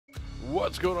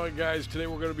What's going on, guys? Today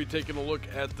we're going to be taking a look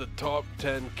at the top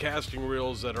 10 casting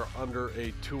reels that are under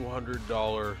a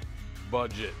 $200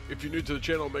 budget. If you're new to the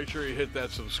channel, make sure you hit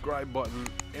that subscribe button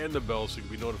and the bell so you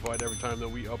can be notified every time that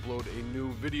we upload a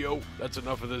new video. That's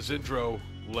enough of this intro.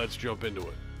 Let's jump into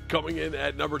it. Coming in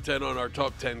at number 10 on our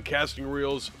top 10 casting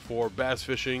reels for bass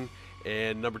fishing,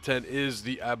 and number 10 is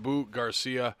the Abu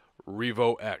Garcia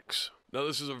Revo X. Now,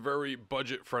 this is a very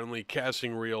budget-friendly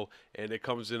casting reel, and it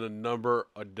comes in a number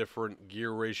of different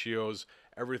gear ratios.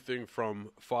 Everything from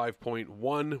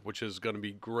 5.1, which is going to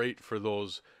be great for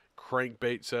those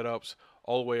crankbait setups,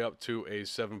 all the way up to a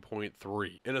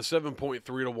 7.3. And a 7.3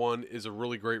 to 1 is a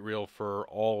really great reel for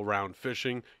all-around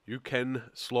fishing. You can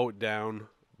slow it down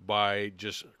by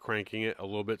just cranking it a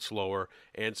little bit slower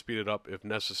and speed it up if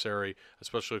necessary,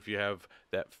 especially if you have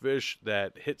that fish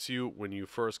that hits you when you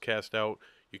first cast out.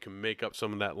 You can make up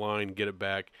some of that line, get it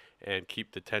back, and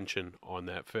keep the tension on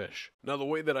that fish. Now, the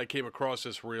way that I came across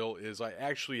this reel is I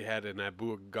actually had an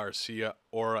Abu Garcia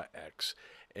Aura X,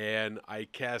 and I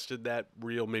casted that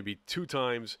reel maybe 2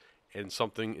 times, and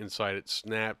something inside it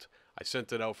snapped. I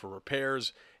sent it out for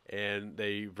repairs, and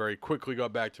they very quickly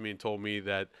got back to me and told me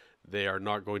that they are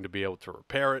not going to be able to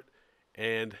repair it,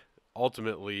 and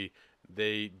ultimately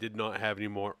they did not have any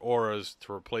more auras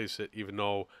to replace it, even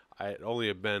though it only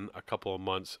had been a couple of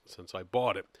months since I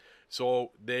bought it.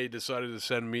 So they decided to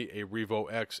send me a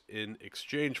Revo X in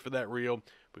exchange for that reel,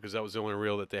 because that was the only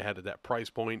reel that they had at that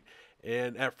price point.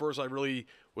 And at first I really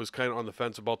was kind of on the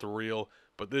fence about the reel,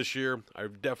 but this year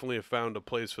I've definitely found a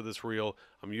place for this reel.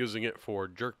 I'm using it for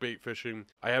jerkbait fishing.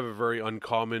 I have a very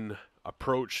uncommon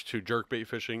approach to jerkbait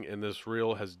fishing, and this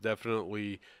reel has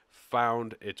definitely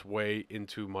found its way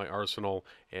into my arsenal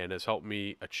and has helped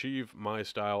me achieve my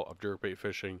style of jerkbait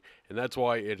fishing, and that's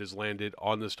why it has landed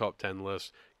on this top 10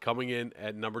 list. Coming in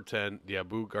at number 10, the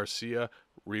Abu Garcia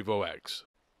Revo X.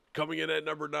 Coming in at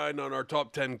number 9 on our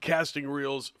top 10 casting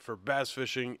reels for bass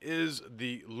fishing is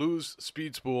the Lew's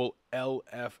Speed Spool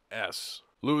LFS.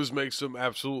 Lew's makes some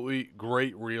absolutely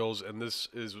great reels, and this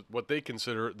is what they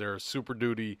consider their Super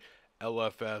Duty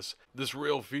LFS. This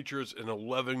reel features an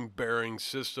 11 bearing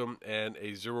system and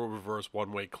a 0 reverse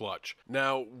one-way clutch.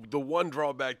 Now, the one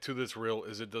drawback to this reel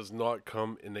is it does not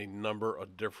come in a number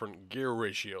of different gear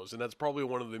ratios, and that's probably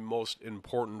one of the most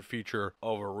important feature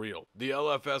of a reel. The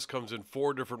LFS comes in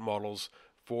 4 different models.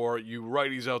 For you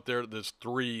righties out there, there's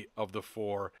 3 of the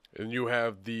 4, and you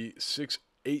have the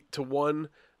 6.8 to 1,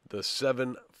 the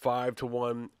 7.5 to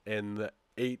 1, and the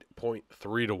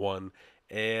 8.3 to 1.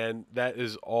 And that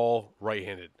is all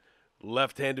right-handed.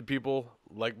 Left-handed people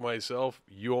like myself,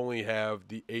 you only have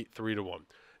the 8.3 to 1.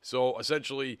 So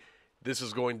essentially, this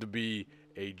is going to be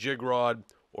a jig rod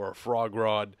or a frog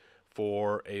rod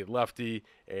for a lefty.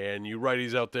 And you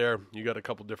righties out there, you got a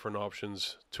couple different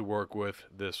options to work with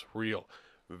this reel.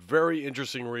 Very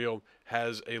interesting reel,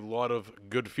 has a lot of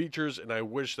good features, and I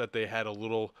wish that they had a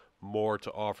little more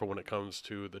to offer when it comes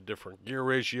to the different gear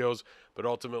ratios, but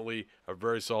ultimately a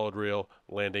very solid reel,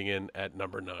 landing in at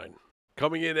number 9.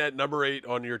 Coming in at number 8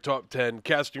 on your top 10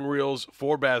 casting reels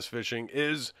for bass fishing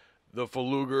is the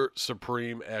Pflueger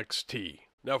Supreme XT.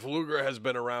 Now, Pflueger has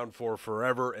been around for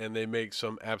forever, and they make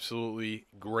some absolutely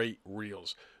great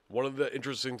reels. One of the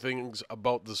interesting things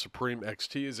about the Supreme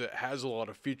XT is it has a lot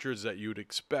of features that you'd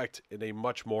expect in a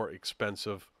much more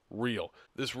expensive reel.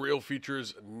 This reel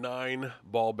features 9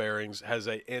 ball bearings, has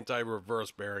a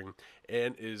anti-reverse bearing,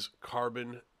 and is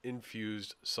carbon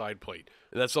infused side plate.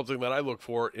 And that's something that I look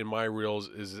for in my reels,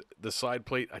 is the side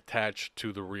plate attached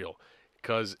to the reel,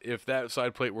 because if that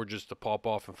side plate were just to pop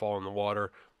off and fall in the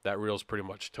water, that reel's pretty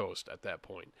much toast at that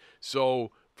point.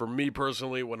 So for me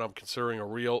personally, when I'm considering a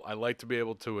reel, I like to be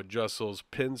able to adjust those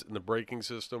pins in the braking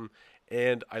system,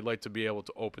 and I like to be able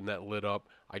to open that lid up.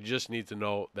 I just need to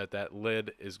know that that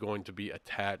lid is going to be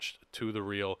attached to the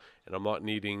reel, and I'm not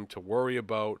needing to worry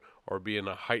about or be in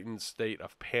a heightened state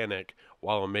of panic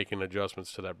while I'm making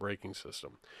adjustments to that braking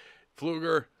system.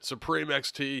 Pflueger Supreme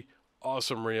XT,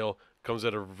 awesome reel, comes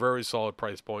at a very solid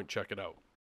price point. Check it out.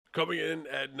 Coming in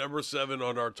at number 7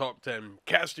 on our top 10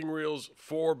 casting reels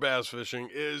for bass fishing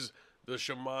is the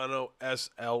Shimano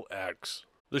SLX.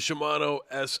 The Shimano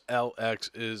SLX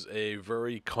is a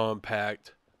very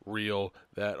compact reel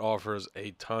that offers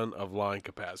a ton of line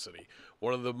capacity.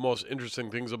 One of the most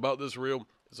interesting things about this reel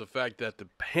is the fact that the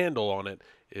handle on it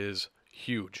is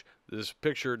huge. This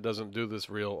picture doesn't do this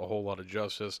reel a whole lot of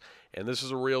justice, and this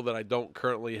is a reel that I don't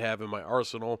currently have in my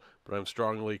arsenal, but I'm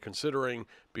strongly considering,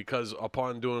 because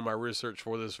upon doing my research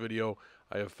for this video,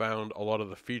 I have found a lot of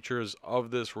the features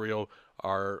of this reel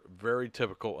are very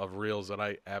typical of reels that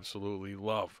I absolutely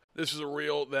love. This is a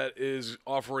reel that is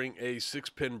offering a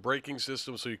 6-pin braking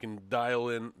system, so you can dial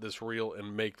in this reel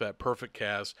and make that perfect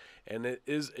cast, and it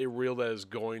is a reel that is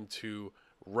going to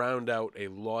round out a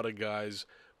lot of guys'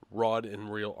 rod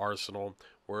and reel arsenal,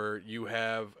 where you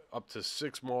have up to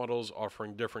 6 models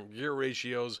offering different gear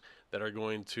ratios that are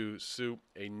going to suit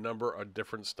a number of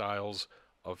different styles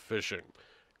of fishing.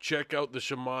 Check out the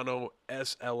Shimano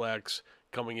SLX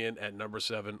coming in at number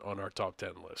 7 on our top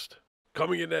 10 list.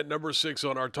 Coming in at number 6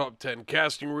 on our top 10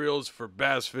 casting reels for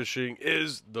bass fishing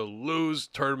is the Lew's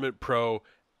Tournament Pro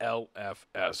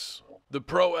LFS. The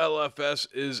Pro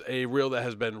LFS is a reel that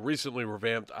has been recently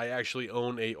revamped. I actually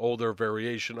own an older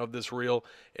variation of this reel,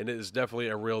 and it is definitely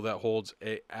a reel that holds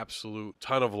an absolute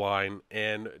ton of line,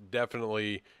 and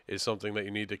definitely is something that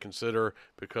you need to consider,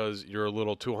 because your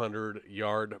little 200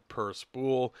 yard per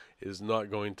spool is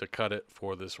not going to cut it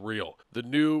for this reel. The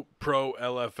new Pro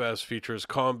LFS features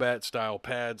combat style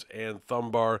pads and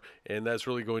thumb bar, and that's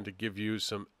really going to give you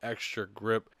some extra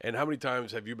grip. And how many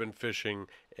times have you been fishing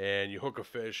and you hook a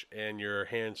fish and your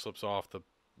hand slips off the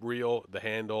reel, the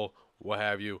handle, what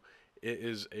have you? It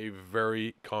is a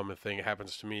very common thing. It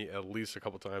happens to me at least a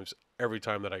couple times every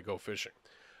time that I go fishing.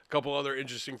 A couple other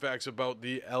interesting facts about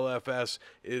the LFS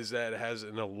is that it has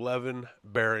an 11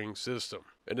 bearing system,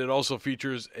 and it also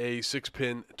features a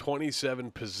 6-pin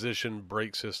 27 position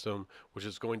brake system, which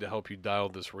is going to help you dial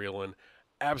this reel in.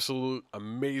 Absolute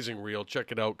amazing reel. Check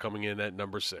it out, coming in at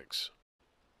number 6.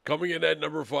 Coming in at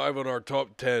number 5 on our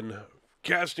top 10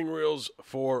 casting reels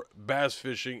for bass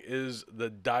fishing is the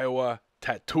Daiwa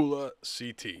Tatula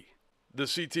CT. The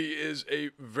CT is a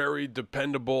very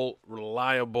dependable,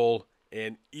 reliable,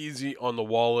 and easy on the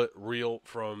wallet reel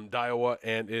from Daiwa,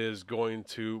 and it is going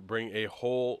to bring a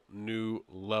whole new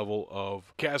level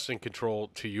of casting control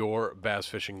to your bass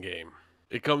fishing game.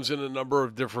 It comes in a number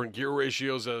of different gear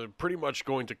ratios that are pretty much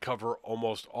going to cover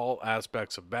almost all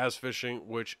aspects of bass fishing,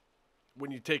 which,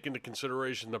 when you take into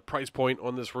consideration the price point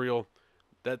on this reel,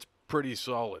 that's pretty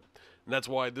solid. And that's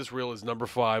why this reel is number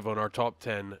 5 on our top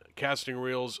 10 casting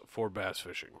reels for bass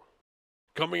fishing.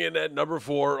 Coming in at number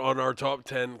 4 on our top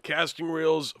 10 casting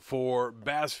reels for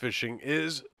bass fishing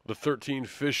is the 13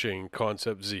 Fishing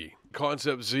Concept Z.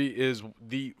 Concept Z is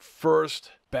the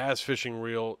first bass fishing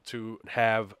reel to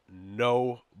have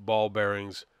no ball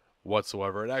bearings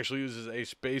whatsoever. It actually uses a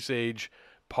space age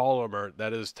polymer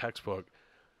that is textbook.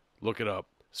 Look it up.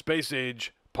 Space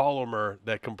age polymer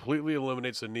that completely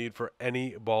eliminates the need for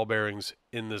any ball bearings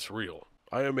in this reel.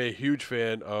 I am a huge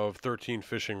fan of 13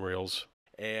 fishing reels,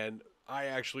 and I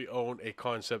actually own a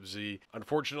Concept Z.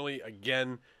 Unfortunately,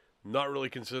 again, not really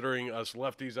considering us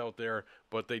lefties out there,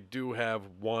 but they do have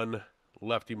one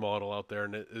lefty model out there,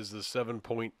 and it is the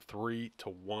 7.3 to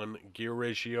 1 gear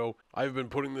ratio. I've been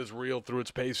putting this reel through its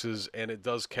paces, and it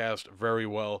does cast very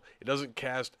well. It doesn't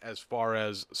cast as far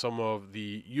as some of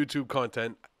the YouTube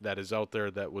content that is out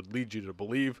there that would lead you to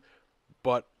believe,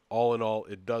 but all in all,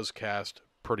 it does cast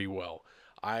pretty well.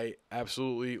 I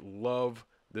absolutely love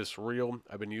this reel.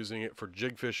 I've been using it for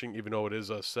jig fishing, even though it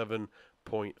is a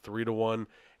 7.3 to 1,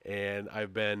 and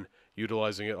I've been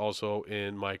utilizing it also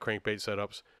in my crankbait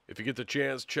setups. If you get the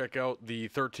chance, check out the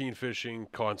 13 Fishing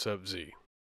Concept Z.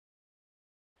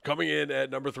 Coming in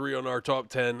at number 3 on our top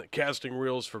 10 casting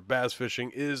reels for bass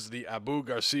fishing is the Abu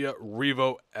Garcia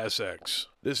Revo SX.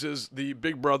 This is the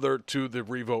big brother to the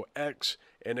Revo X,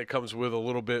 and it comes with a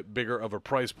little bit bigger of a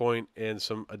price point and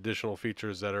some additional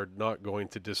features that are not going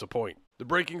to disappoint. The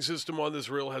braking system on this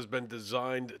reel has been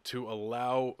designed to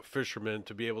allow fishermen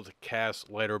to be able to cast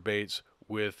lighter baits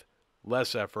with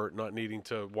less effort, not needing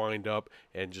to wind up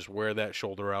and just wear that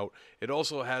shoulder out. It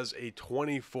also has a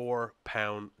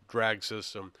 24-pound drag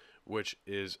system, which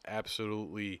is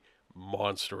absolutely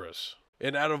monstrous.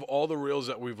 And out of all the reels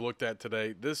that we've looked at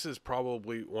today, this is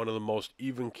probably one of the most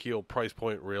even keel price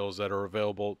point reels that are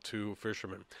available to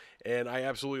fishermen. And I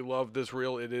absolutely love this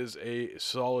reel. It is a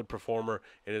solid performer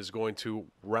and is going to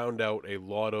round out a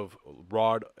lot of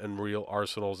rod and reel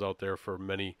arsenals out there for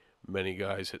many, many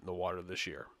guys hitting the water this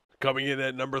year. Coming in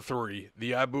at number 3,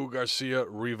 the Abu Garcia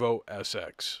Revo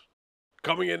SX.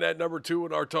 Coming in at number 2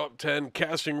 in our top 10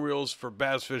 casting reels for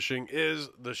bass fishing is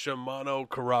the Shimano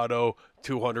Curado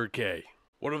 200K.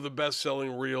 One of the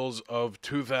best-selling reels of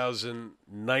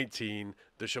 2019,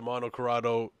 the Shimano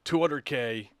Curado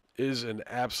 200K is an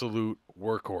absolute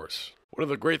workhorse. One of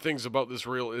the great things about this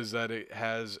reel is that it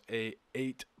has a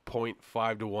 8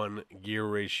 8.5-to-1 gear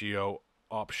ratio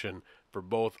option for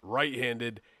both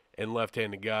right-handed and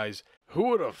left-handed guys. Who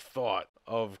would have thought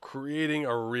of creating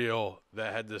a reel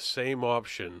that had the same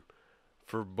option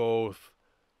for both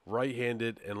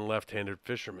right-handed and left-handed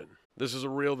fishermen? This is a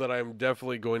reel that I'm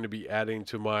definitely going to be adding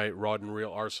to my rod and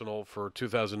reel arsenal for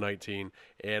 2019,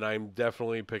 and I'm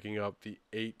definitely picking up the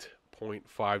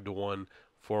 8.5-to-1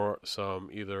 for some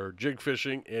either jig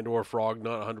fishing and or frog.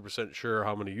 Not 100% sure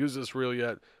how I'm going to use this reel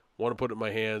yet. Want to put it in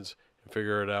my hands and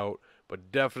figure it out,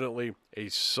 but definitely a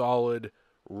solid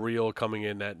reel coming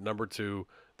in at number 2,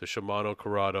 the Shimano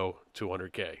Curado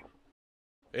 200K.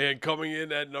 And coming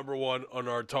in at number 1 on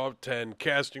our top 10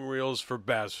 casting reels for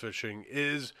bass fishing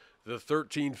is the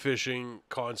 13 Fishing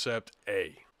Concept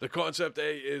A. The Concept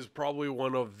A is probably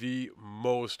one of the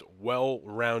most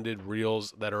well-rounded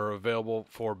reels that are available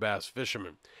for bass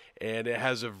fishermen. And it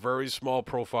has a very small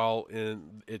profile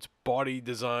in its body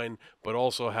design, but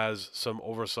also has some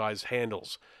oversized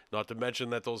handles. Not to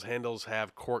mention that those handles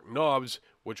have cork knobs,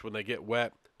 which when they get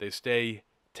wet, they stay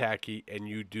tacky and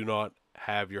you do not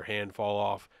have your hand fall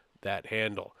off that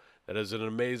handle. That is an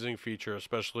amazing feature,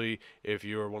 especially if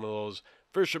you're one of those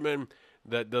fishermen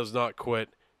that does not quit.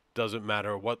 Doesn't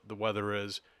matter what the weather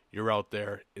is, you're out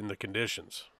there in the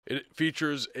conditions. It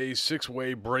features a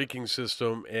 6-way braking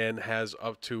system and has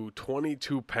up to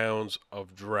 22 pounds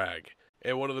of drag.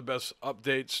 And one of the best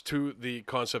updates to the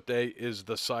Concept A is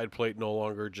the side plate no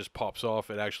longer just pops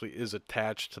off. It actually is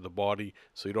attached to the body,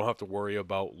 so you don't have to worry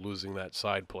about losing that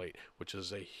side plate, which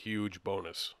is a huge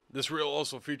bonus. This reel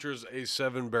also features a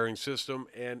 7-bearing system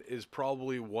and is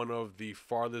probably one of the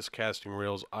farthest casting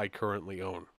reels I currently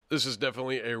own. This is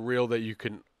definitely a reel that you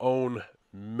can own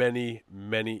many,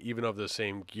 even of the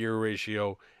same gear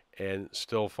ratio, and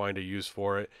still find a use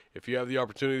for it. If you have the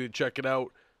opportunity to check it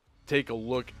out, take a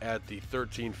look at the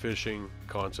 13 Fishing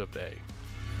Concept A.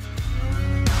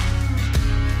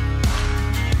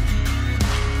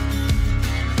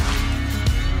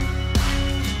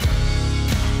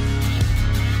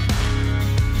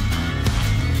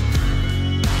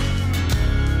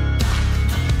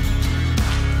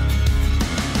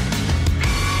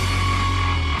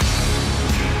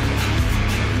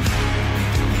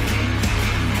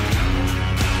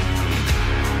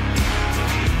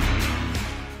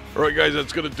 Alright guys,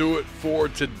 that's going to do it for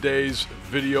today's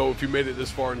video. If you made it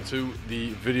this far into the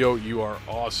video, you are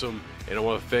awesome. And I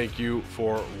want to thank you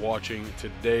for watching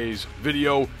today's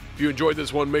video. If you enjoyed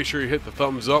this one, make sure you hit the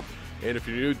thumbs up. And if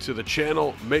you're new to the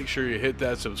channel, make sure you hit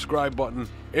that subscribe button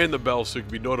and the bell so you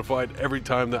can be notified every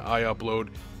time that I upload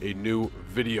a new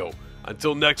video.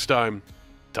 Until next time,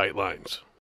 tight lines.